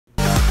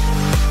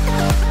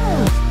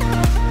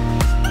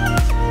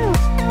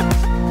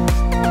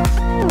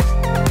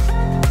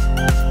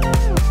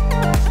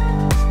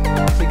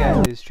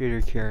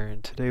Illustrator here,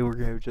 and today we're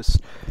gonna just,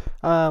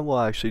 well,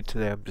 actually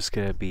today I'm just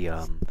gonna be,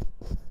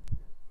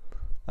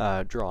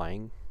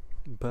 drawing,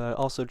 but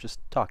also just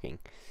talking,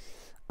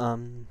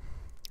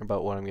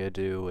 about what I'm gonna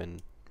do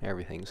and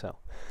everything. So,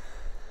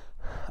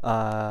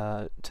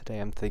 today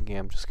I'm thinking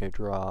I'm just gonna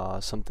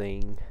draw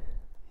something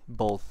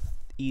both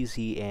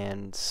easy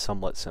and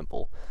somewhat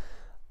simple.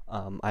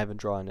 I haven't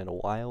drawn in a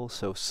while,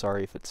 so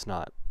sorry if it's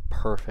not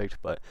perfect,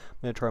 but I'm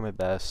gonna try my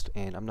best,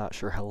 and I'm not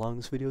sure how long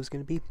this video is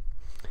gonna be.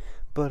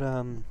 But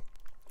I'm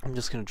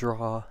just gonna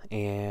draw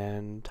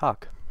and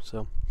talk.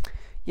 So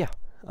yeah,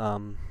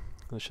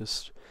 let's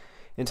just.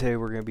 And today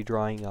we're gonna be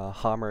drawing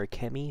Homura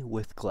Akemi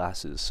with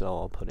glasses. So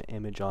I'll put an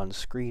image on the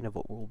screen of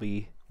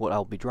what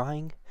I'll be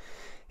drawing,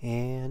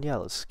 and yeah,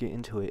 let's get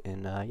into it.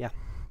 And yeah,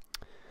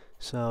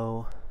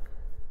 so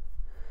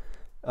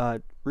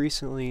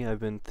recently I've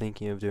been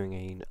thinking of doing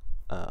an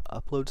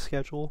upload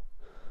schedule.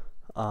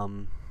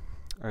 I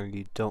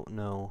don't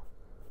know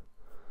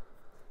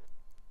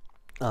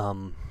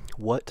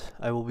what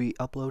I will be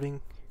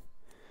uploading,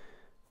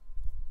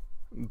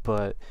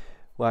 but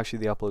well, actually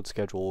the upload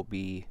schedule will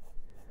be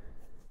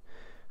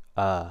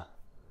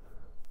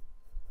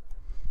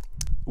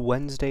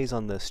Wednesdays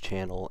on this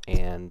channel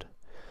and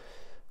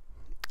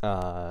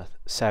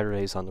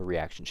Saturdays on the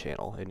reaction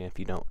channel. And if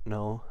you don't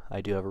know,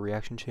 I do have a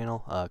reaction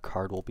channel.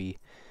 Card will be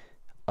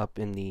up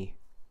in the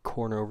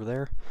corner over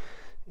there.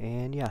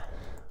 And yeah,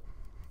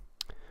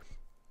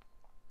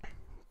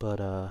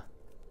 but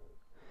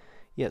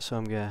yeah, so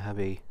I'm gonna have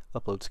a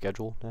upload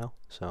schedule now.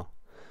 So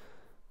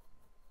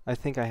I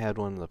think I had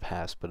one in the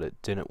past, but it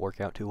didn't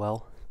work out too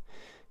well.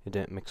 It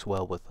didn't mix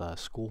well with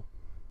school.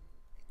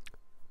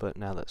 But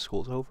now that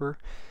school's over,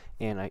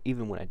 and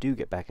even when I do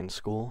get back in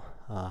school,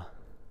 I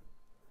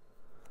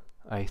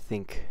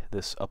think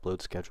this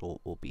upload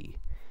schedule will be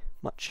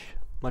much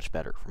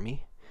better for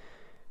me,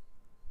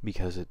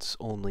 because it's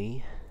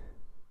only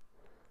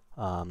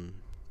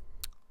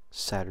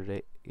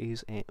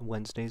Saturdays and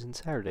Wednesdays and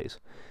Saturdays.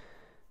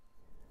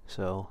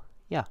 So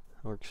yeah,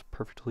 it works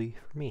perfectly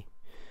for me,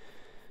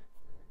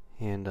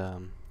 and I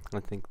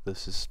think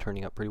this is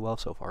turning out pretty well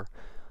so far.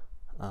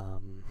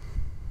 But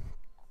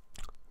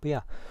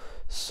yeah,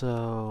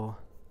 so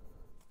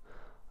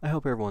I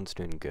hope everyone's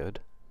doing good.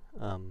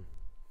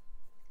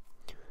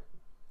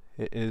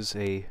 It is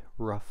a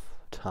rough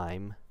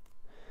time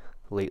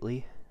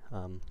lately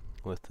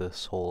with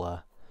this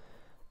whole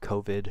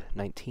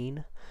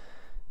COVID-19.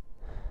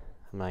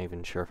 I'm not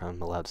even sure if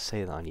I'm allowed to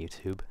say that on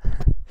YouTube.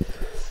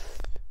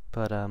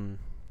 But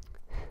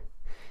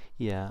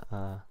yeah,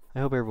 I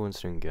hope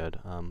everyone's doing good.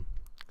 I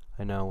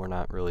know we're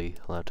not really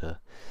allowed to,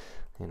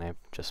 and I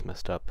just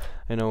messed up.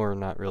 I know we're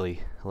not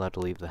really allowed to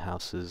leave the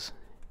houses.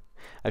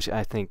 Actually,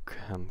 I think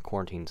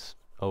quarantine's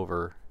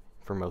over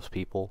for most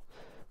people,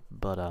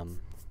 but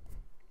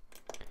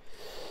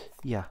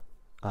yeah,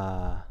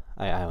 I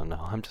don't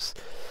know. I'm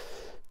just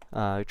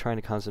trying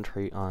to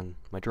concentrate on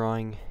my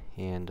drawing,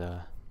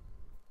 and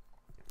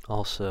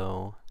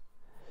also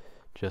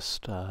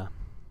just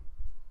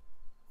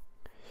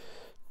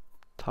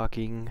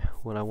talking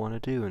what I want to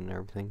do and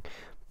everything.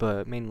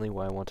 But mainly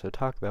what I wanted to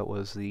talk about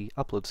was the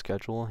upload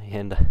schedule,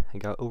 and I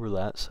got over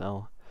that,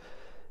 so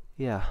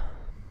yeah.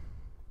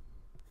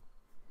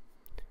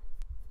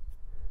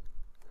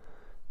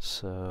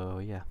 So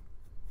yeah.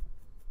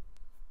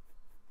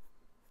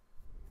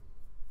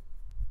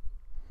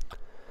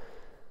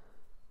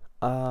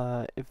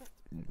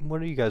 What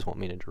do you guys want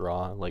me to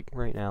draw? Like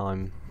right now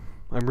I'm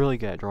really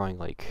good at drawing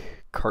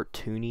like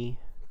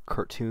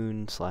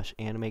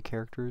cartoon/anime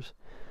characters.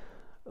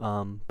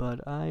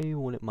 But I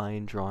wouldn't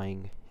mind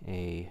drawing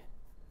a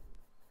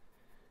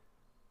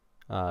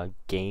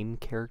game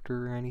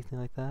character or anything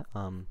like that.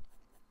 I'm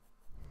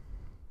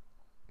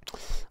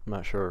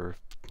not sure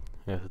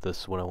if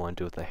this is what I want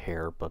to do with the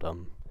hair, but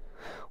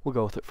we'll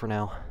go with it for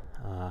now.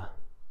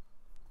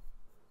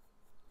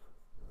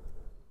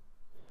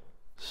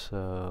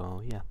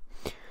 So yeah,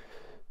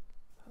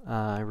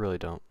 I really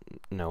don't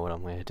know what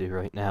I'm going to do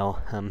right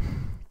now.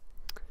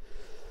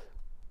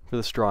 For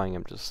this drawing,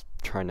 I'm just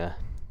trying to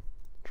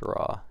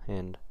draw,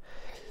 and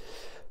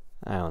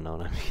I don't know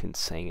what I'm even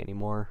saying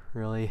anymore,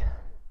 really.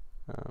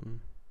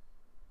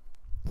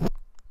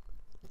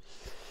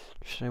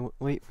 Should I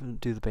wait to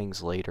do the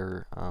bangs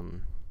later?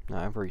 No,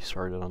 I've already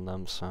started on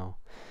them, so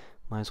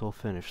might as well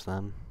finish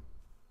them.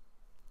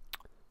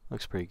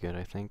 Looks pretty good,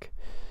 I think.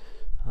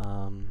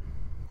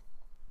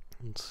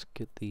 Let's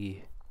get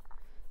the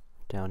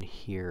down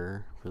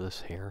here for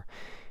this hair,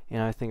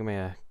 and I think I'm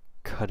gonna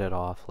cut it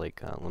off.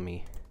 Like, let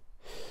me.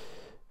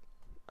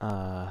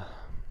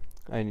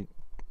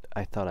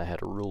 I thought I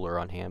had a ruler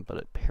on hand,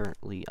 but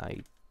apparently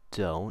I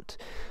don't.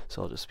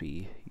 So I'll just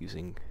be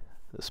using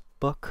this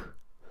book.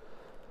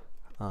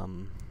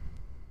 And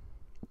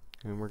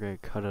we're gonna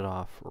cut it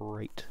off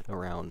right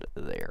around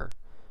there.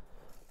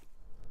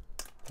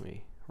 Let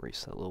me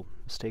erase that little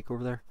mistake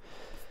over there.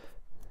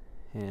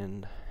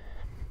 And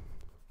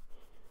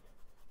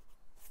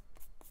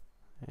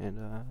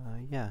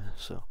yeah,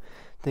 so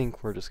I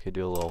think we're just gonna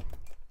do a little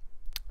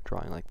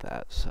drawing like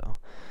that. So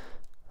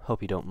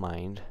hope you don't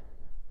mind.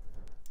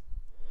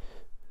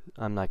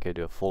 I'm not going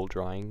to do a full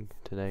drawing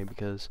today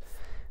because,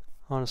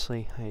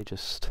 honestly,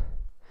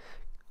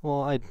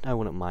 well, I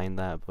wouldn't mind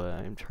that, but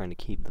I'm trying to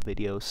keep the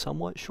video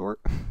somewhat short.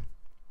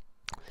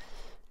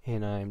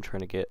 And I'm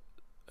trying to get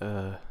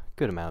a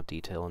good amount of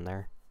detail in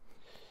there.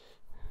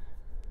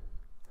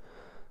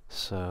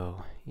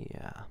 So,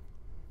 yeah.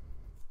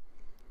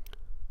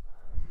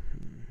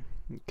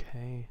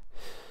 Okay.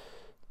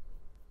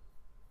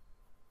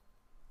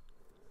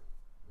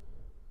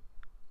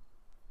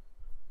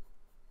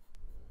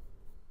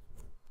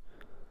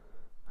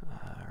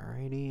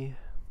 Alrighty.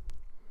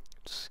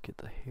 Just get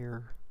the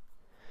hair.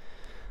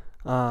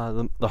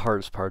 The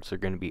hardest parts are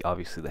going to be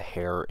obviously the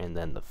hair and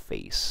then the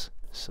face.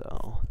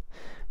 So,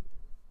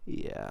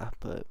 yeah,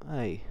 but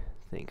I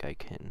think I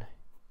can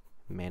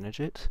manage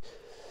it.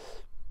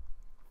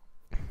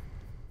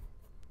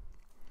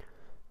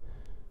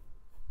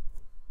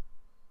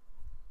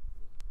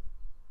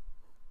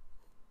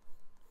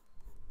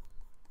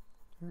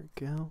 There we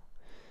go.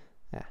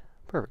 Yeah,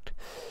 perfect.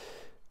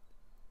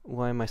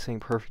 Why am I saying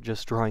perfect?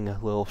 Just drawing a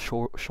little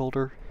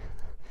shoulder?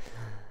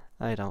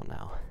 I don't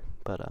know,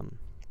 but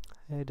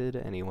I did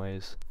it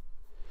anyways.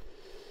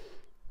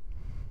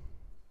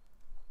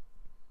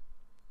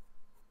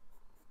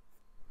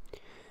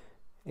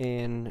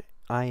 And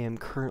I am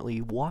currently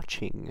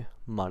watching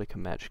Madoka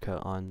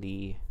Magica on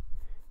the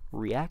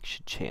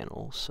reaction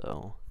channel,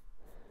 so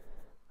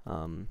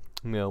I'm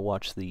gonna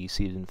watch the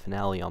season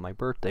finale on my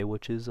birthday,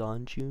 which is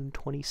on June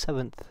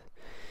 27th,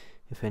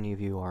 if any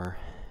of you are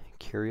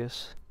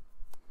curious.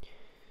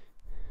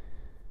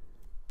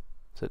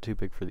 Is that too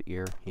big for the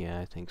ear?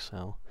 Yeah, I think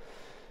so.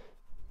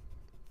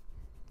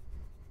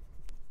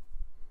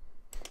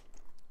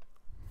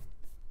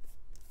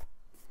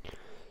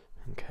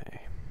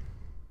 Okay.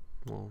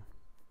 We'll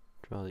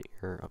draw the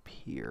ear up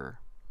here.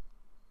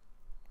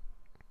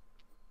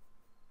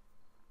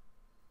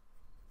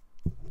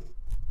 Does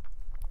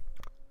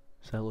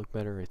that look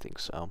better? I think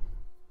so.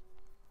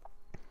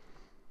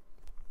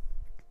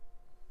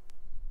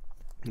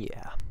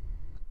 Yeah.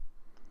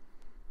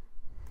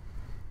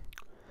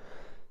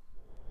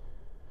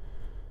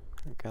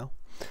 There we go.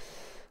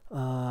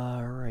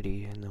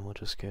 Alrighty, and then we'll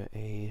just get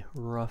a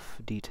rough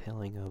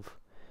detailing of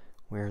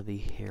where the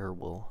hair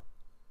will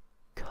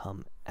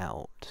come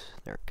out.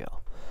 There we go.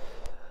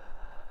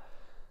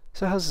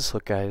 So how's this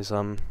look, guys?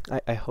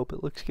 I hope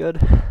it looks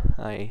good.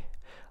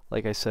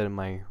 Like I said in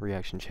my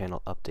reaction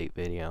channel update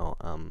video,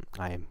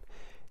 I'm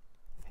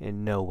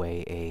in no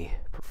way a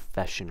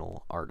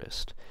professional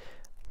artist.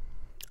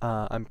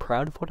 I'm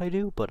proud of what I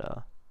do,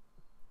 but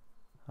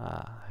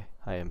I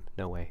am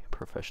no way a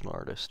professional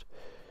artist.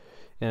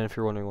 And if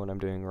you're wondering what I'm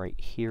doing right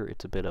here,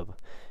 it's a bit of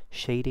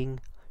shading.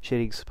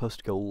 Shading's supposed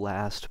to go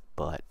last,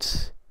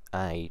 but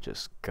I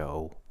just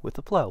go with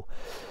the flow.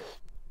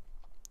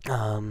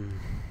 I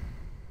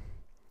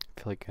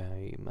feel like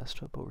I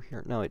messed up over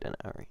here. No, I didn't.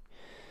 Alright.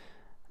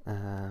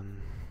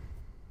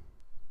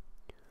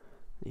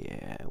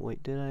 Yeah,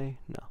 wait, did I?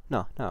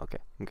 No, okay,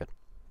 I'm good.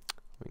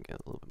 Let me get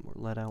a little bit more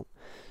lead out.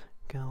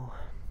 Go.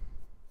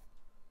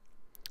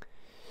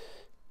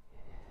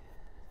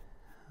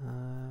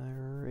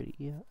 Alrighty,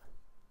 yeah.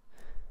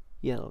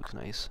 Yeah, that looks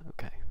nice.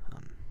 Okay,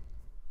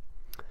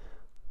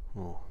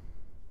 we'll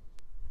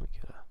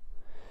get a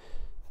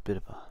bit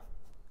of a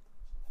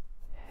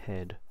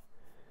head.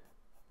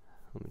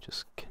 Let me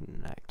just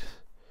connect.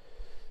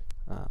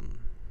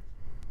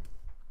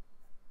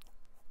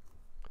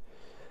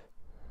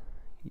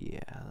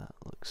 Yeah, that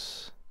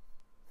looks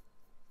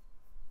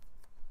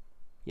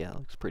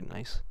pretty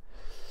nice.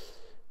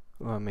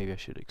 Well, maybe I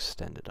should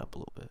extend it up a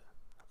little bit.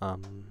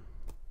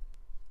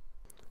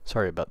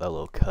 Sorry about that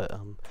little cut.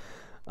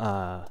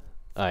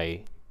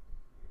 I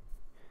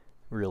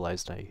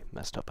realized I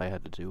messed up. I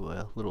had to do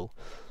a little.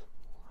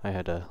 I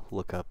had to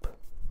look up.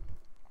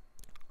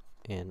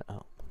 And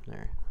oh,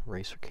 there,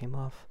 eraser came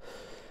off.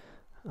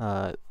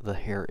 The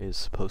hair is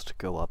supposed to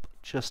go up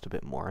just a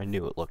bit more. I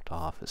knew it looked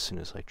off as soon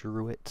as I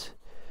drew it.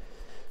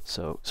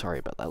 So, sorry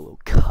about that little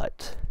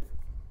cut.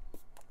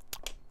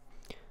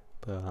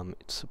 But,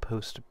 it's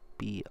supposed to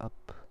be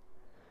up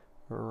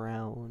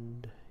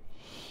around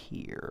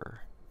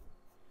here.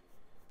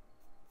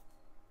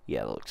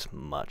 Yeah, that looks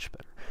much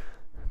better.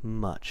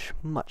 Much,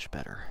 much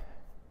better.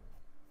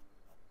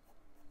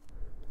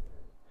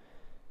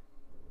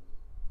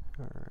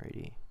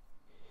 Alrighty.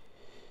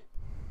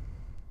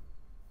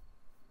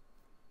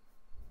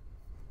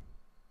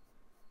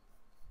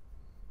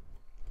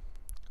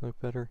 Look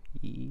better?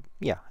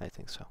 Yeah, I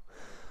think so.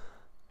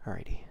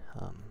 Alrighty.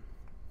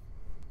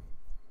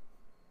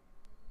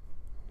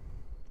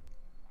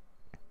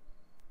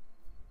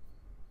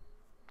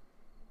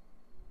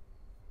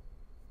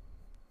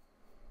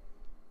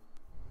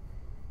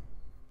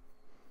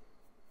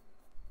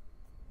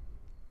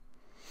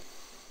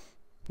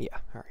 Yeah,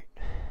 alright.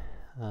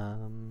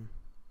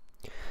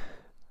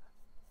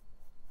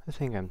 I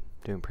think I'm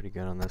doing pretty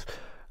good on this.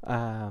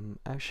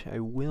 Actually, I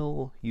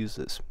will use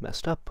this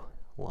messed up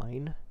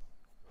line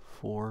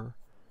for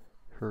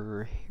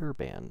her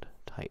hairband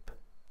type.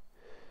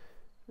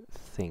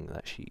 thing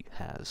that she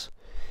has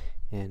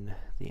in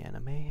the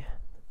anime.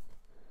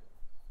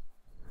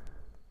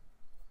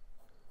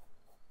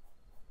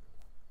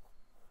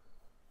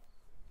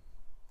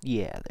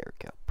 Yeah, there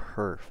we go.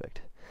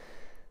 Perfect.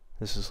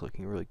 This is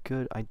looking really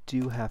good. I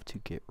do have to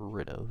get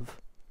rid of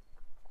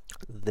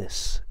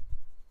this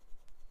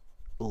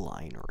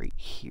line right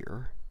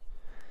here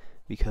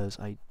because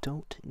I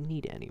don't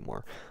need it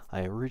anymore.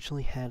 I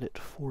originally had it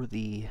for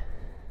the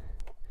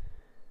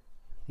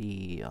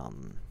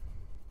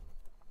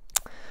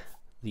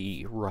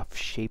rough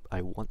shape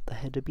I want the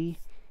head to be,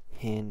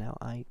 and now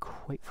I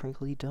quite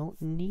frankly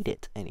don't need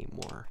it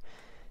anymore.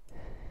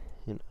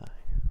 And I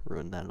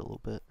ruined that a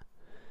little bit,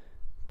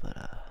 but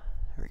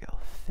there we go,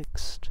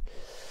 fixed.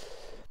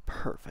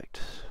 Perfect.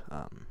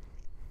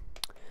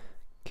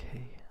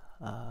 Okay,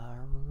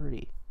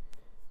 ready.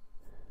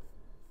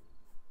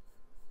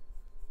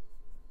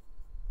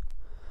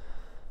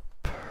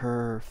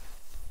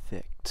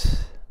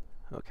 Perfect.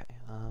 Okay,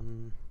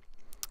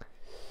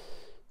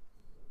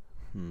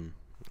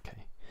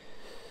 okay.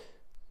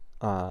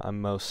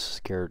 I'm most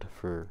scared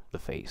for the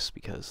face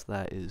because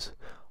that is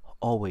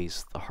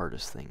always the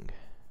hardest thing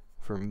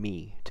for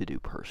me to do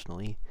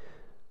personally.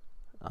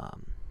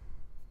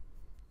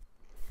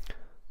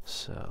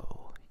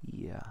 So,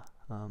 yeah,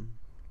 alrighty.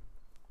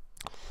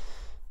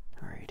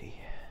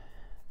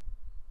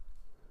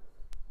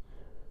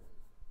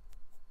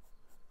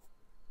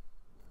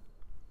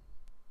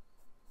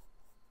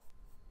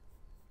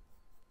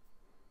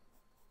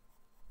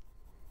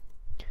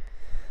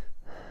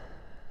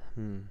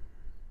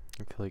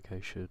 I feel like I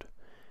should,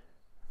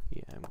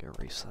 yeah, I'm gonna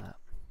erase that.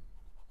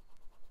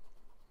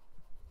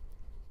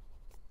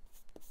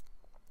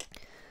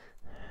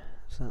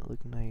 Does that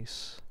look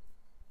nice?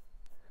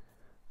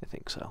 I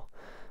think so.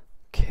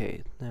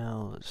 Okay,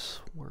 now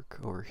let's work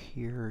over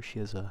here. She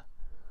has a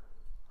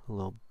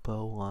little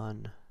bow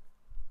on.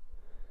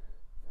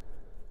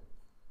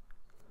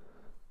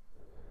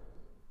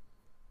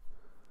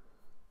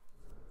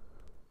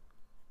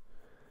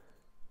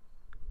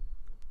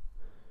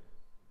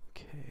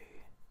 Okay.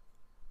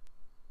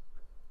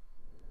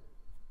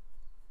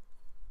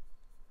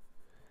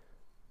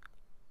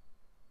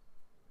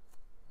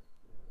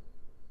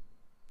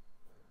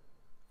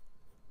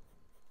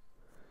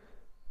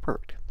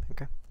 Perfect.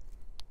 Okay.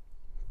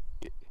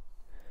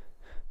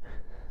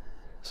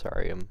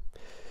 Sorry,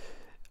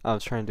 I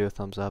was trying to do a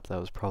thumbs up. That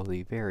was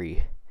probably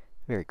very,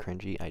 very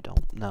cringy. I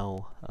don't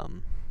know.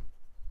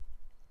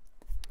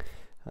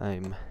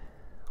 I'm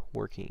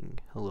working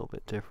a little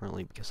bit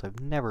differently because I've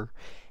never,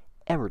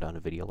 ever done a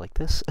video like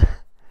this.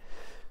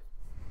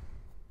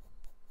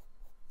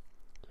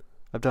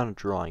 I've done a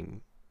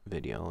drawing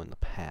video in the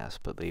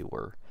past, but they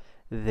were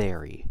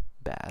very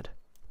bad.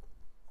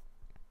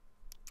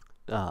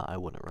 I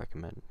wouldn't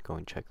recommend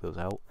going check those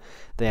out.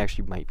 They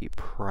actually might be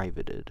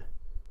privated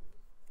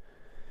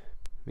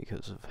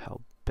because of how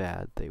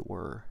bad they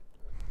were.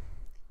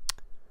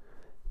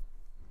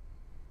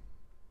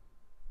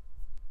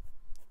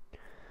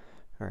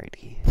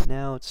 Alrighty,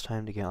 now it's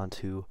time to get on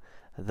to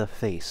the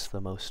face, the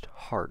most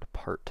hard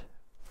part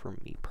for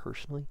me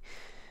personally.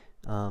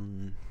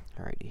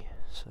 Alrighty,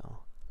 so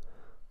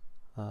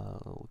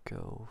we'll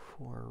go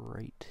for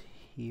right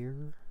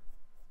here.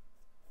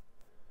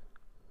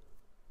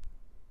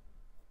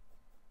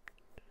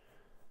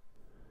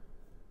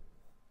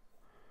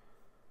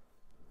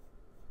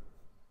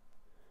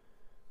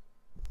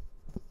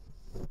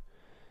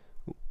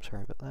 Oops,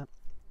 sorry about that.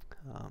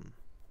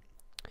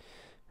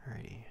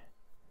 Alrighty.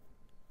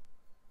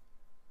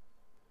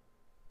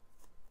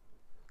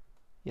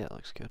 Yeah, that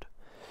looks good.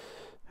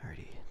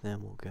 Alrighty,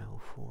 then we'll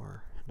go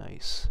for a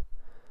nice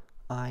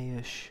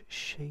eye-ish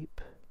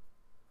shape.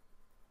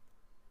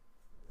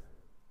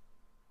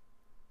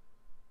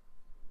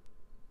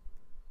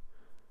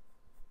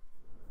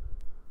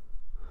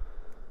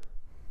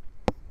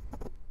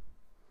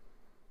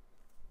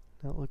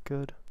 That look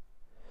good?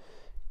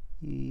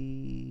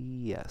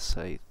 Yes,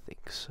 I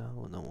think so.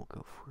 And then we'll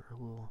go for a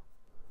little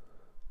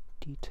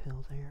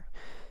detail there.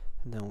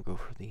 And then we'll go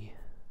for the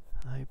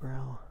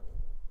eyebrow.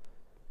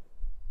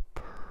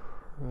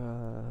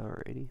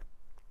 Alrighty.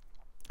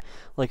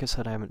 Like I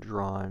said, I haven't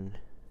drawn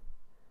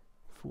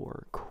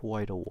for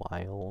quite a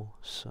while,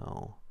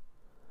 so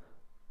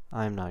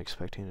I'm not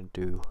expecting to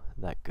do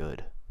that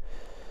good.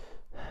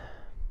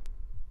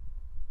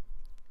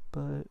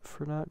 But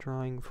for not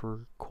drawing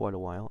for quite a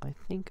while, I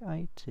think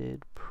I'm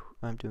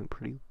doing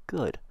pretty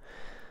good.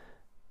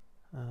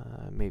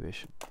 Maybe I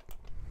should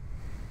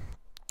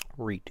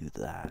redo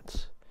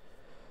that.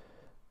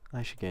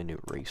 I should get a new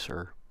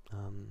eraser.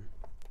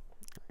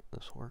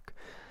 This will work.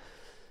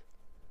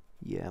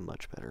 Yeah,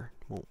 much better.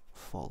 Won't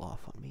fall off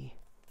on me.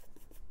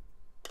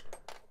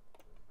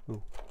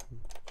 Ooh,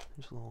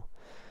 there's a little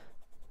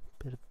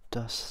bit of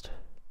dust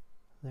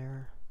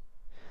there.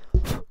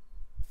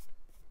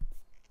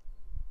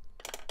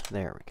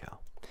 There we go.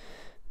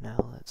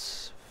 Now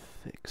let's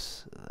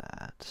fix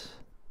that,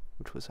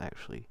 which was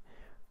actually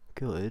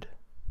good.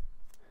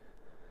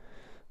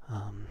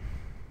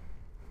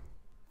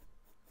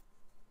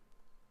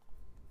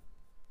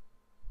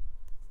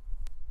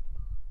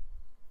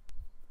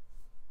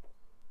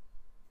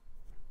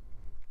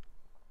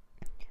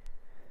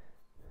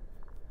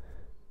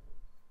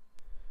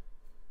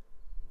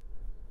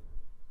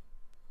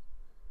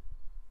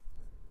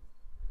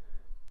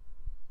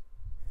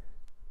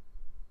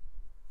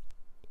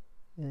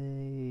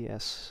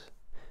 glass.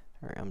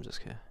 Alright, I'm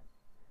just gonna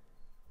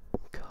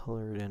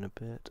color it in a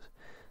bit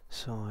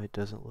so it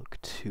doesn't look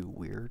too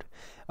weird.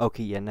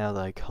 Okay, yeah, now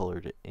that I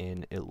colored it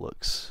in, it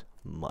looks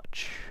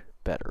much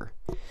better,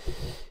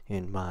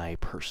 in my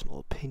personal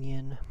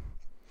opinion.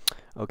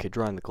 Okay,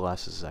 drawing the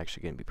glasses is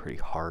actually going to be pretty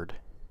hard,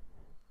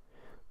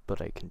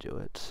 but I can do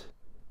it,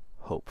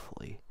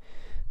 hopefully.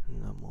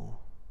 And then we'll,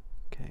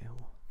 okay,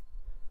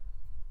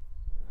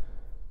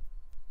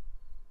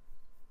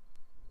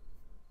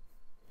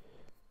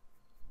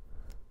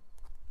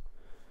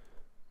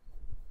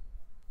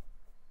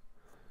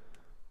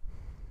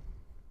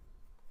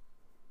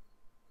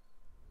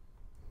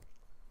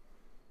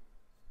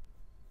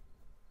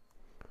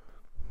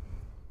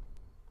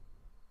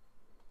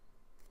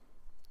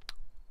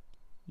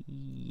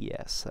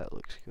 yes, that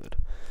looks good.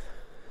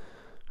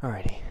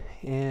 Alrighty,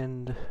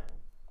 and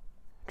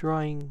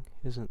drawing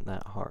isn't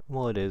that hard.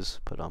 Well, it is,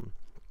 but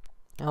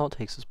all it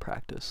takes is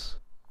practice.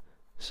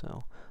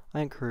 So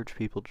I encourage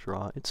people to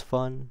draw. It's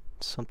fun.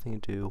 It's something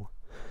to do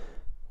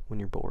when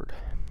you're bored.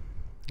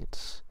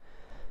 It's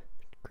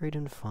great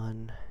and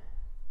fun.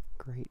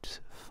 Great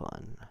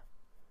fun.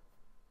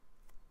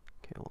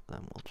 Okay, well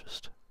then we'll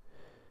just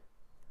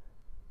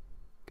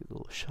get a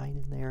little shine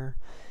in there,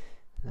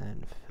 and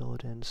then fill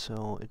it in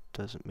so it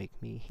doesn't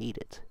make me hate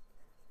it.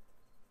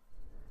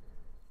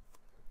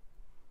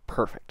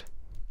 Perfect.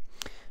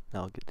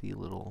 Now I'll get the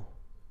little,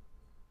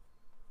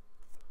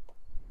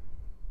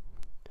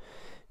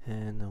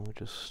 and then we'll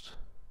just,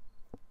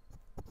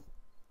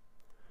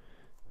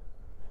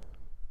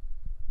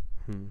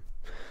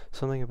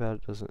 something about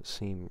it doesn't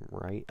seem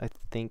right. I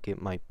think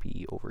it might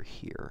be over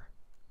here.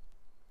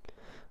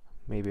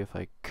 Maybe if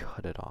I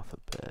cut it off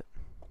a bit.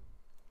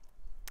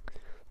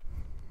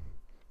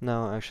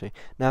 No, actually,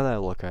 now that I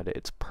look at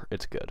it,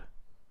 it's good.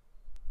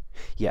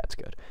 Yeah, it's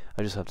good.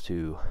 I just have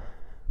to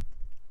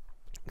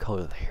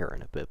color the hair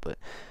in a bit, but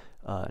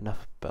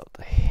enough about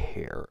the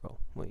hair. Oh,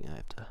 wait, I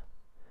have to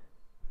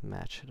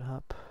match it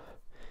up,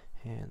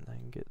 and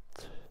then get,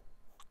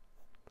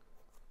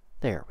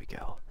 there we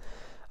go.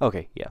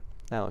 Okay, yeah,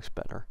 that looks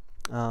better.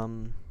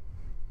 I'm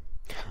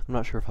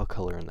not sure if I'll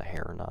color in the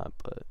hair or not,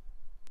 but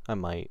I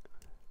might.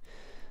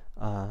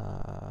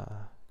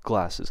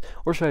 Glasses,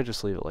 or should I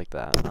just leave it like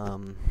that?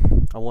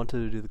 I wanted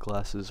to do the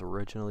glasses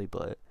originally,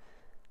 but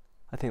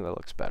I think that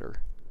looks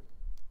better.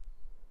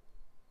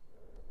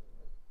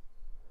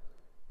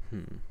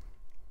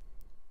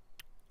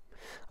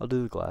 I'll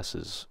do the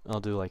glasses. I'll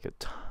do like a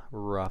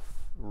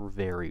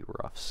very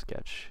rough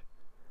sketch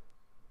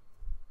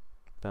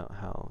about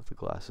how the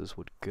glasses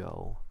would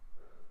go.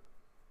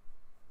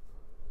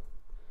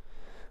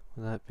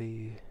 Would that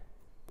be...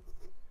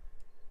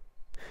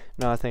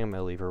 No, I think I'm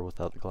gonna leave her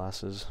without the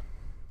glasses.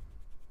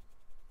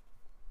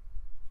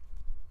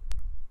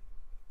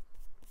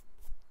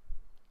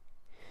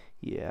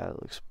 Yeah,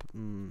 it looks...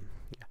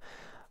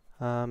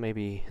 yeah.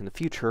 Maybe in the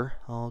future,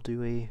 I'll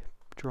do a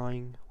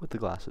drawing with the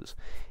glasses.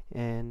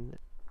 And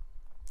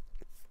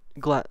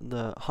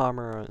the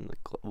Homura and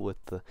with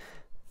the...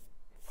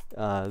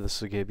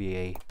 this is gonna be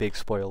a big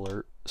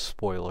spoiler,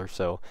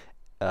 so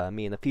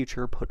me in the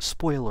future, put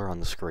spoiler on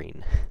the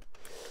screen.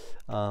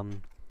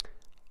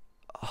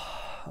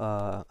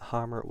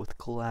 Homura with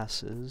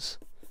glasses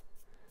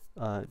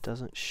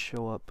doesn't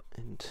show up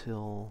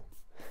until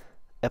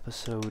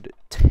episode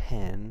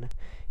 10,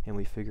 and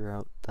we figure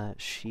out that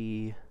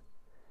she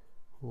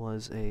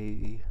was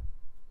a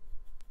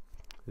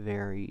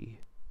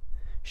very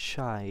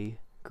shy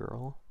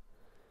girl,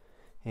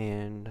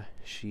 and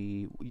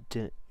she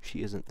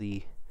isn't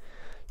the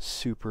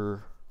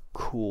super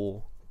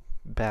cool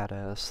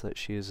badass that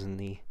she is in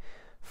the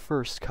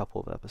first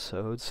couple of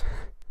episodes.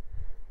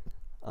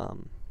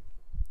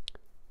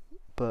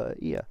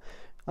 But yeah,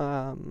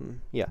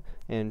 yeah,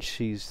 and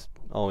she's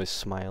always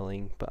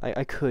smiling, but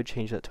I could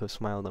change that to a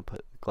smile and then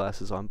put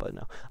glasses on, but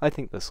no, I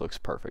think this looks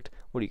perfect.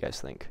 What do you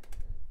guys think?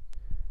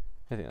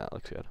 I think that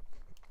looks good.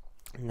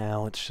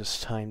 Now it's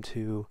just time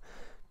to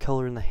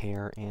color in the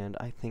hair, and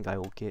I think I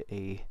will get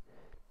a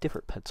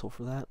different pencil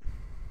for that.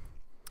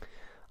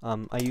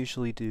 I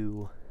usually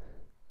do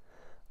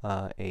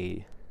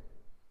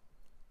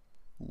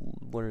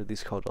what are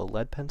these called? A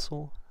lead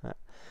pencil?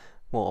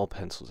 Well, all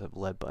pencils have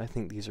lead, but I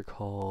think these are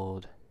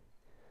called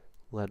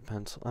lead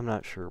pencil. I'm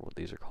not sure what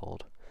these are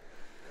called.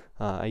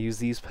 I use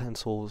these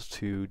pencils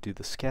to do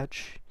the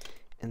sketch,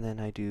 and then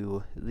I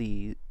do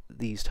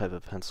these type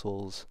of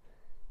pencils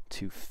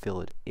to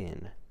fill it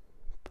in.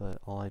 But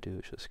all I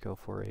do is just go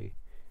for a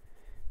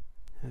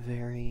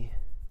very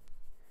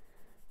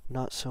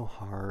not so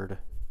hard.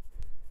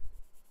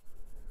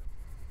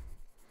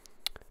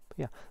 But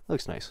yeah,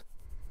 looks nice.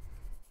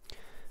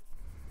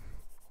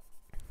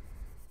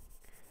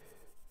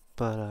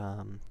 But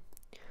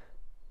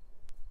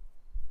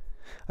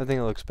I think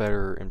it looks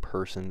better in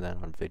person than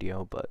on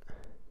video, but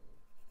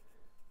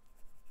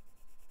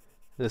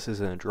this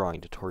isn't a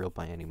drawing tutorial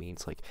by any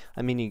means. Like,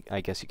 I mean,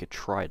 I guess you could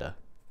try to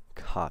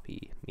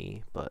copy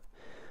me, but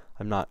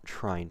I'm not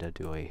trying to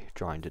do a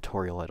drawing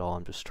tutorial at all.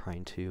 I'm just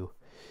trying to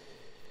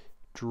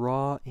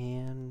draw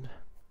and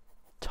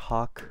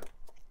talk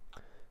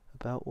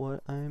about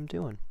what I'm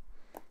doing.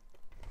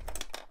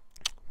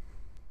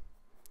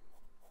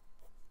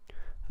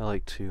 I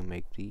like to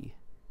make the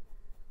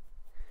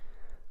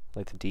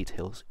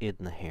details in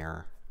the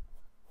hair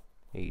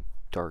a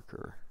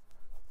darker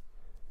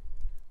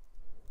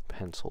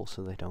pencil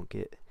so they don't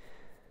get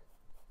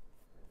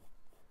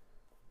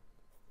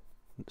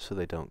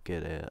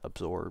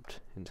absorbed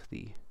into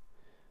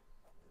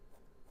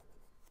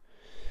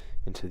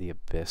the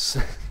abyss.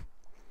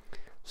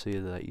 So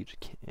that you just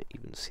can't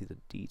even see the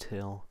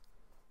detail.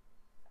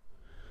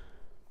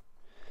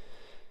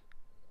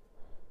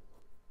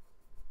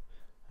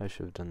 I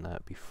should have done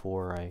that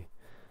before I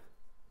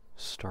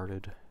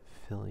started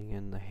filling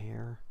in the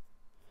hair.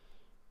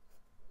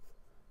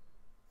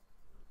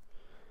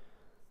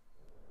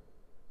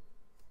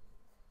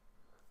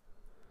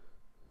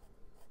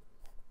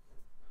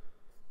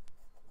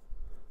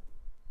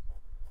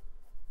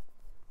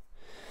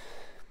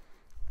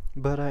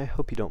 But I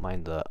hope you don't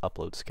mind the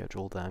upload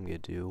schedule that I'm going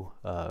to do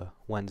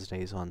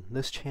Wednesdays on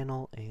this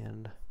channel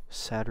and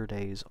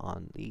Saturdays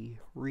on the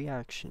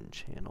reaction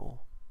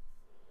channel.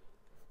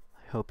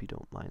 I hope you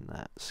don't mind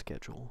that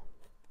schedule.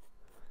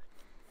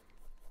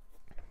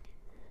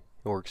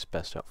 It works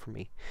best out for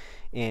me.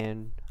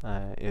 And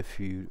if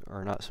you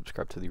are not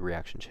subscribed to the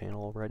reaction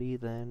channel already,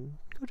 then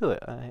go do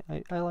it. I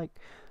like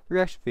the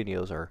reaction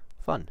videos are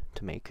fun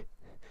to make.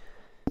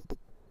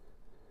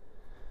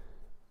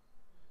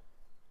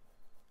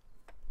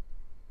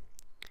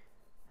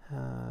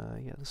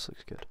 Yeah, this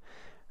looks good.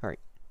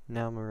 Alright,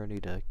 now I'm ready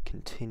to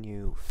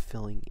continue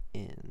filling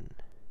in.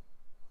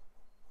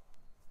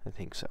 I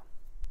think so.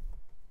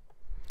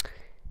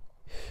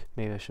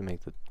 Maybe I should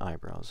make the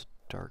eyebrows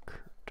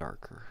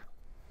darker.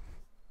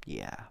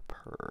 Yeah,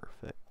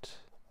 perfect.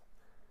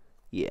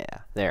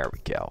 Yeah, there we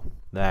go.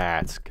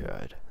 That's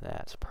good.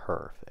 That's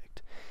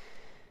perfect.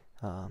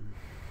 So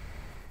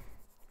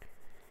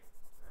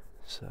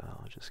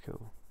I'll just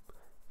go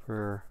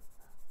for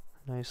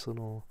a nice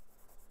little...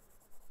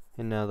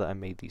 And now that I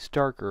made these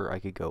darker, I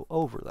could go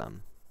over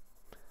them,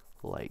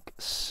 like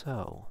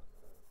so.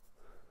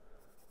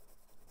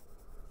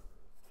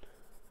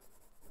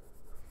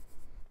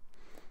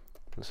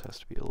 This has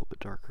to be a little bit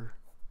darker.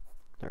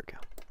 There we go.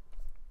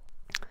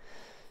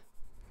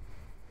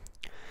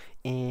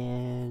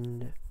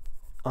 And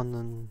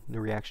on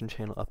the reaction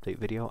channel update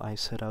video, I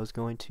said I was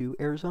going to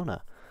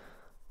Arizona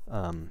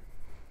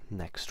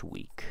next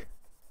week.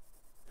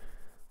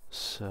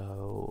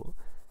 So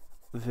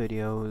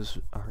videos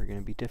are going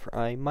to be different.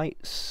 I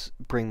might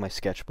bring my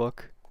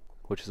sketchbook,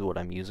 which is what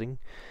I'm using,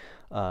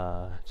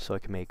 so I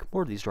can make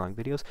more of these drawing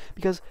videos,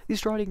 because these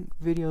drawing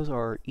videos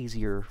are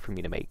easier for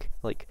me to make.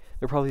 Like,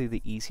 they're probably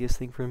the easiest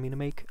thing for me to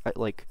make.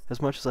 Like,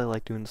 as much as I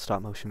like doing the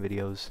stop motion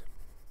videos,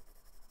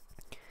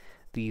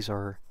 these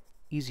are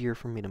easier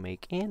for me to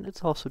make, and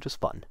it's also just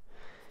fun,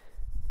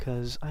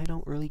 because I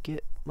don't really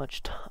get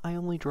much time. I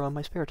only draw in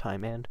my spare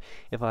time, and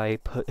if I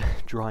put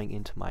drawing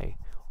into my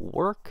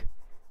work,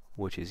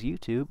 which is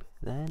YouTube,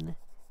 then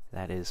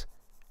that is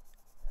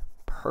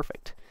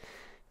perfect,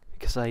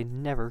 because I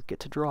never get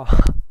to draw.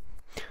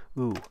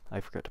 Ooh, I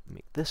forgot to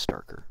make this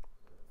darker.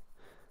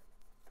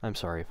 I'm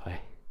sorry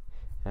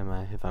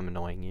if I'm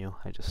annoying you.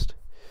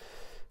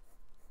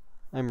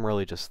 I'm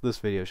really just, this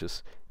video is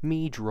just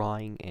me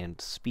drawing and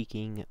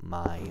speaking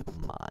my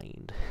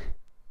mind.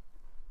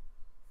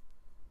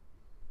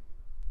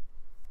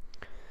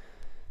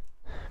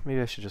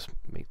 Maybe I should just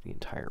make the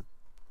entire,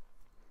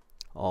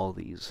 all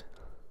these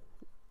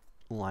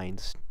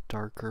lines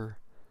darker.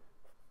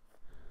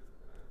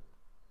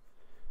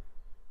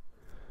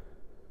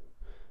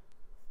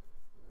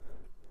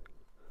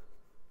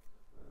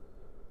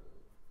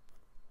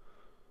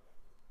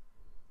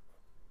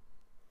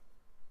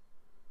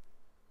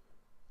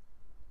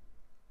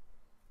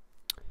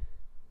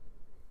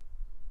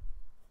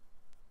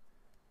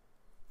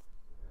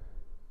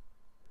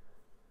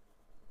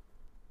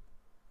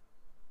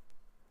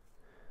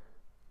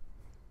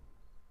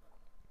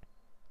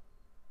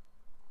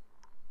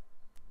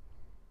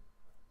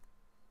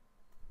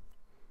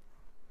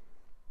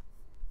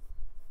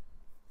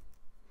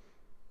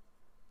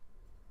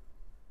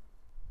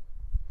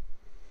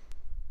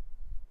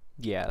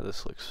 Yeah,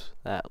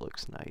 that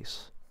looks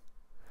nice.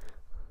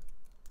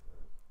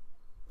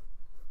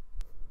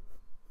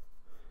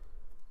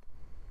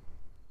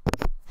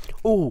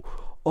 Oh,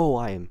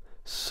 I am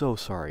so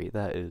sorry.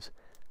 That is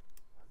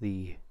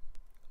the,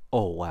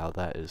 oh wow,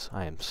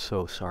 I am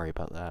so sorry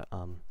about that.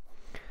 I'm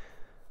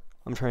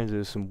trying to do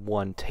this in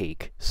one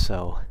take,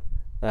 so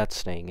that's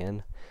staying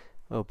in.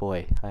 Oh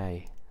boy,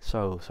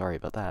 so sorry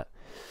about that.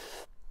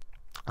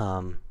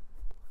 I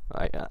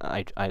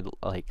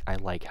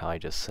like how I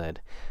just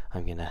said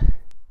I'm gonna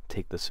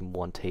take this in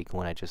one take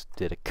when I just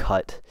did a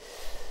cut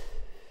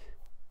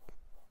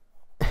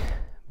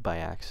by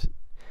accident.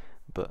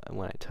 But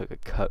when I took a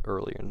cut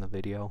earlier in the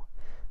video,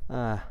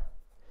 I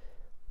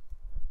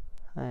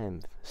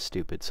am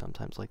stupid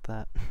sometimes like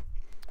that.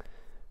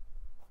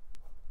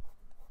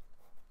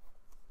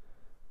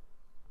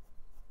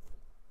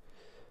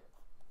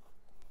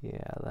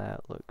 Yeah,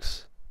 that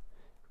looks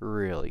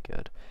really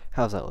good.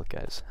 How's that look,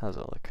 guys? How's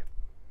that look?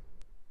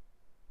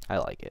 I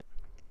like it.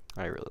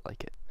 I really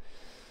like it.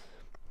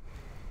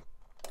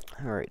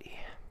 Alrighty,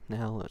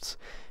 now let's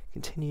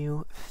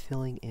continue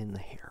filling in the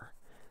hair.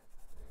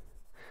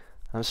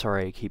 I'm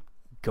sorry I keep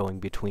going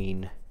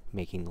between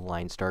making the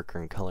lines darker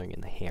and coloring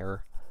in the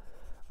hair.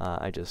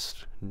 I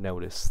just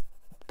notice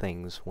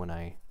things when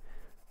I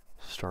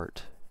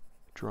start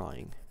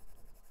drawing.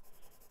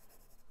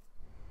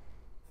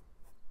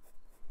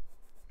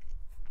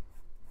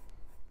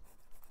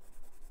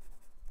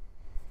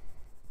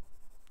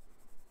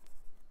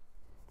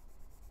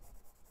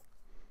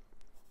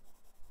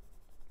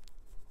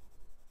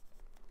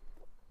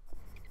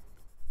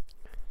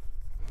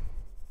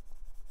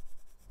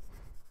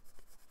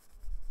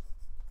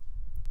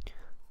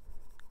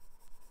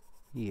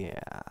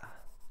 Yeah,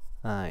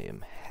 I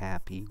am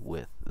happy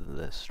with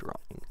this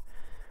drawing.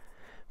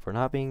 For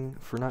not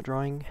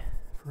drawing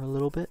for a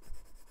little bit,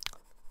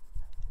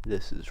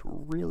 this is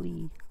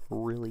really,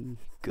 really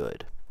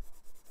good.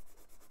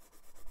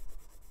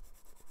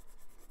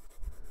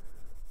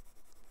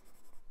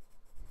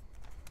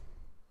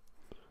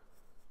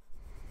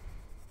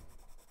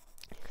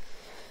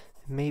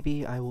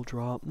 Maybe I will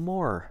draw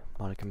more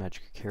Monica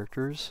Magica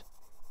characters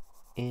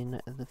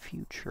in the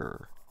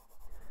future.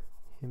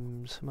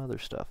 And some other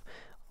stuff.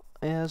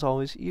 As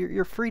always,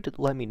 you're free to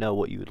let me know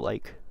what you would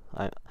like.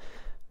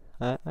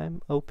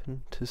 I'm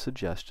open to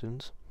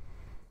suggestions.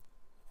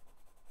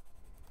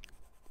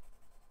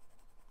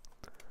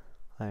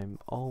 I'm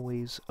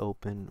always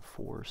open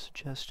for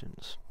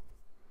suggestions.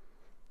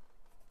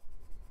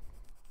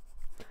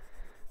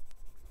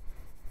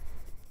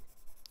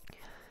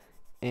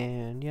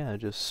 And yeah,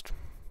 just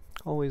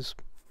always.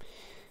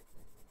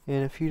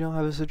 And if you don't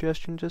have a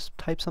suggestion, just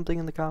type something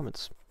in the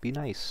comments. Be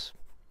nice.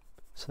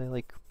 Say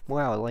like,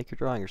 wow, I like your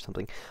drawing or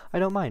something. I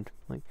don't mind.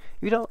 Like,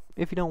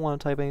 if you don't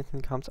want to type anything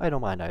in the comments, I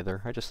don't mind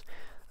either.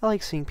 I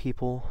like seeing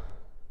people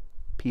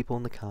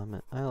in the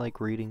comment. I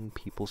like reading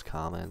people's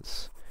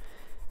comments.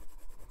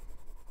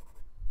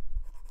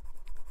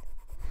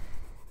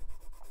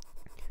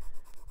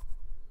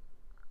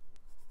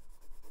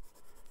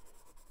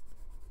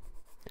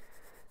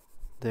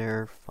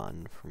 They're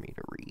fun for me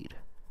to read.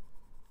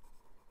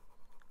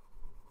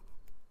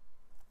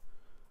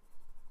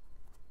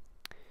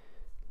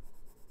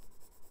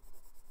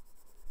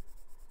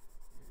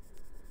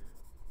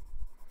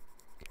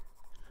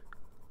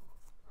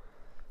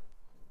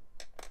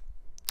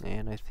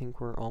 And I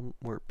think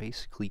we're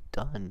basically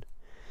done.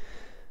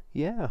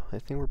 Yeah, I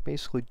think we're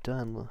basically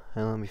done.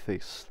 And let me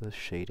fix the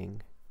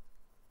shading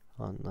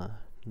on the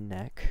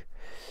neck.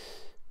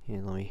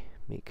 And let me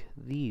make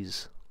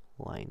these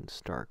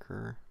lines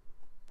darker.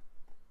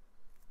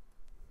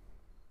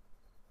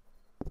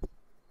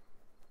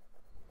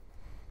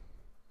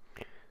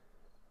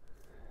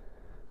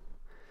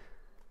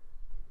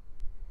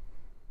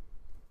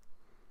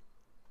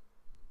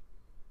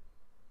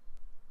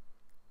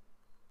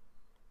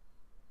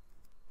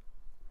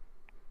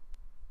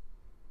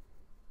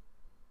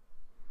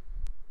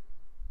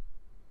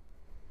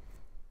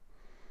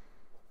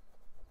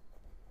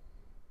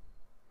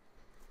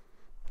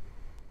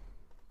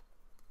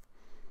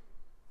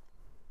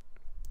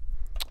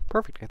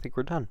 Perfect, I think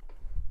we're done.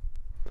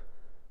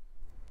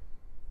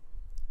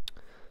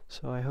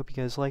 So I hope you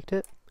guys liked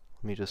it.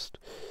 Let me just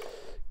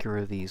get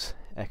rid of these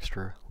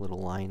extra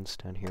little lines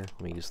down here.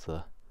 Let me use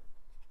the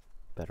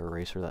better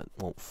eraser that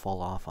won't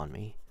fall off on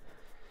me.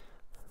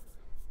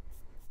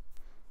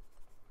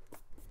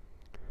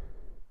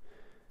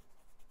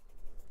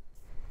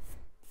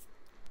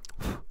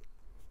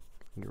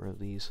 Get rid of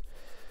these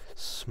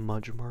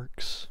smudge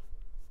marks.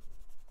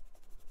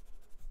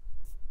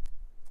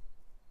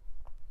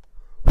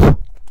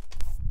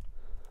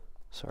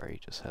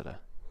 Sorry, just had to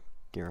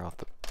get off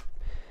the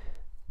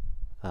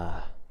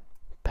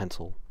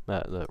pencil,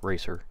 the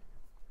eraser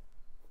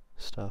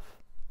stuff.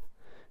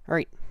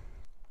 Alright,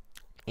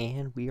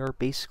 and we are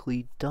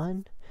basically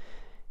done.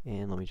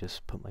 And let me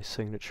just put my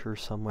signature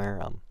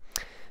somewhere.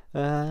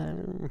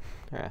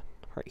 Right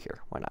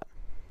here, why not?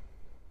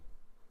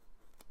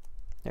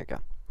 There you go.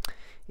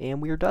 And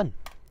we are done.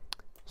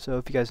 So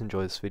if you guys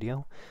enjoy this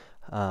video,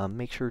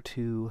 make sure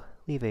to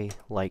leave a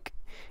like.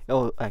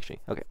 Oh, actually,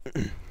 okay.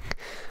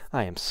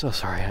 I am so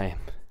sorry.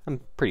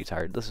 I'm pretty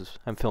tired.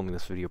 I'm filming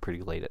this video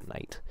pretty late at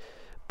night.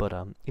 But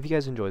if you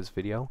guys enjoy this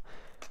video,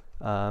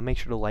 make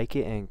sure to like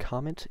it and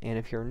comment. And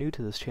if you're new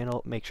to this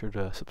channel, make sure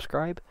to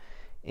subscribe.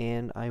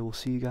 And I will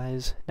see you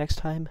guys next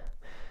time.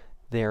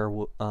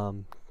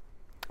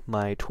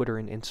 My Twitter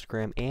and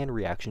Instagram and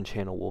reaction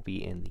channel will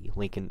be in the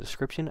link in the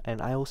description.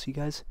 And I will see you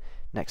guys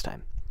next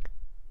time.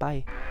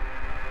 Bye.